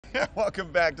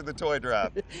Welcome back to the Toy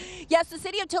Drop. Yes, the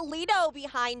city of Toledo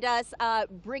behind us,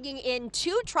 bringing in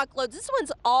 2 truckloads. This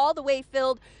one's all the way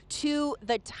filled to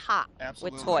the top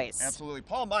with toys. Absolutely.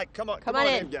 Paul, Mike, come on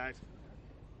in, guys.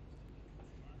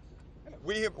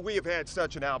 We have had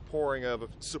such an outpouring of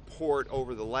support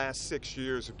over the last 6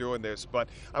 years of doing this, but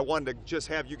I wanted to just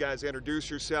have you guys introduce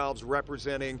yourselves,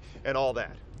 representing, and all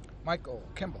that. Michael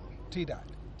Kimball, T-Dot.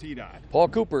 T-Dot. Paul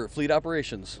Cooper, Fleet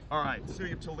Operations. All right,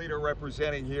 City of Toledo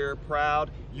representing here,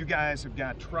 proud. You guys have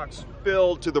got trucks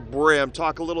filled to the brim.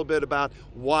 Talk a little bit about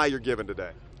why you're giving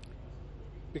today.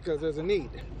 Because there's a need.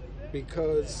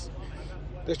 Because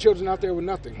there's children out there with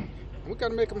nothing. And we got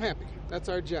to make them happy. That's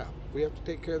our job. We have to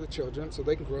take care of the children so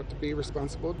they can grow up to be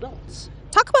responsible adults.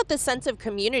 Talk about the sense of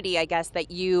community, I guess,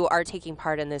 that you are taking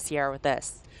part in this year with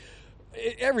this.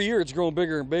 Every year it's growing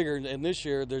bigger and bigger, and this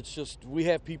year we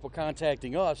have people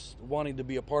contacting us wanting to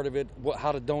be a part of it,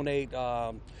 how to donate.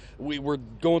 We're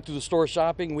going through the store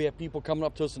shopping. We have people coming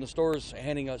up to us in the stores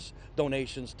handing us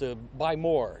donations to buy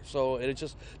more. So it's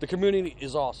just, the community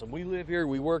is awesome. We live here,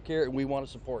 we work here, and we want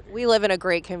to support it. We live in a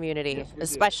great community, yes,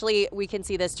 especially we can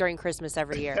see this during Christmas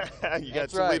every year. You got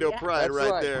Toledo pride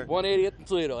right there. 180th and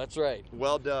Toledo, that's right.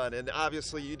 Well done. And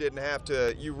obviously you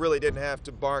really didn't have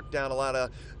to bark down a lot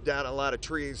of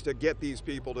trees to get these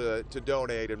people to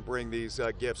donate and bring these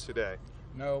gifts today.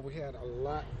 No, we had a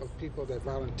lot of people that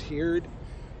volunteered.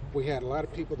 We had a lot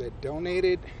of people that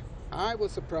donated. I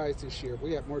was surprised this year.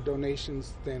 We had more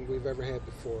donations than we've ever had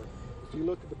before. If you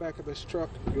look at the back of this truck,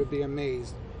 you'll be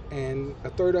amazed. And a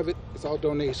third of it is all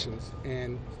donations.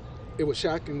 And it was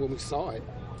shocking when we saw it.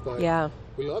 But yeah,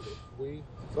 we love it. We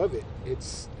love it.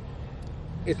 It's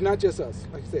not just us.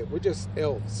 Like I said, we're just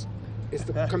elves. It's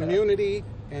the community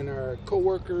and our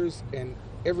co-workers and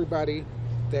everybody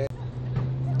that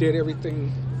did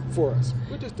everything for us.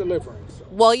 We're just delivering. So.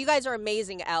 Well, you guys are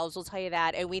amazing elves, we'll tell you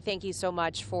that, and we thank you so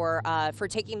much for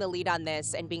taking the lead on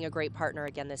this and being a great partner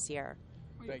again this year.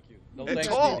 Thank you. No, and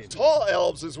tall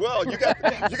elves as well. You got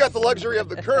the luxury of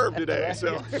the curve today.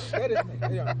 So that is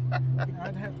me. Yeah.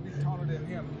 I'd have to be taller than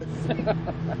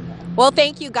him. Well,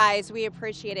 thank you guys. We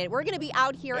appreciate it. We're going to be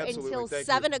out here Absolutely. until Thank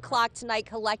 7 you. o'clock tonight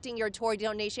collecting your toy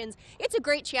donations. It's a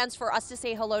great chance for us to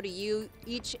say hello to you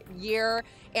each year,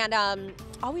 and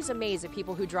always amazed at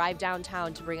people who drive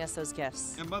downtown to bring us those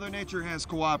gifts. And Mother Nature has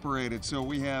cooperated, so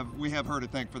we have her to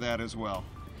thank for that as well.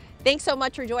 Thanks so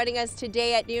much for joining us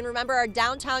today at noon. Remember, our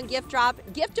downtown gift drop,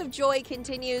 Gift of Joy,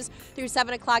 continues through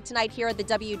 7 o'clock tonight here at the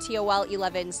WTOL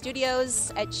 11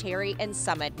 studios at Cherry and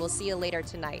Summit. We'll see you later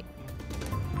tonight.